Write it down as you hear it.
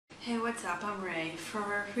Hey, what's up? I'm Ray. For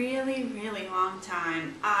a really long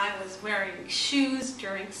time, I was wearing shoes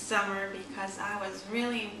during summer because I was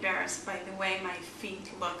really embarrassed by the way my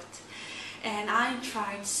feet looked. And I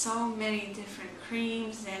tried so many different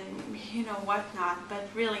creams and whatnot, but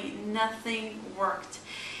really nothing worked.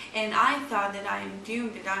 And I thought that I am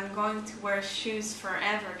doomed, that I'm going to wear shoes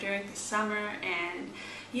forever during the summer, and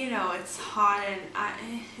it's hot, and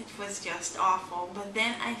it was just awful. But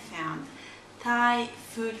then I found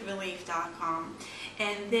ThaiFoodRelief.com,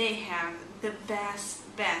 and they have the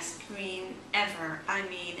best cream ever. I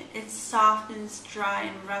mean, it softens dry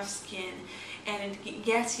and rough skin, and it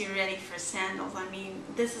gets you ready for sandals. I mean,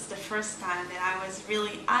 this is the first time that I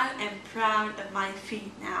am proud of my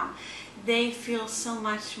feet now. They feel so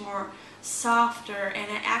much more softer,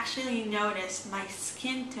 and I actually noticed my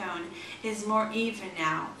skin tone is more even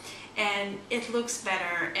now, and it looks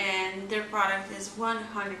better, and their product is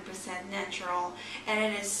 100% natural,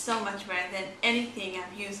 and it is so much better than anything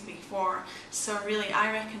I've used before. So really,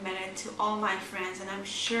 I recommend it to all my friends, and I'm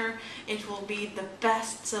sure it will be the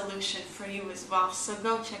best solution for you as well. So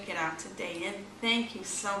go check it out today, and thank you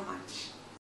so much.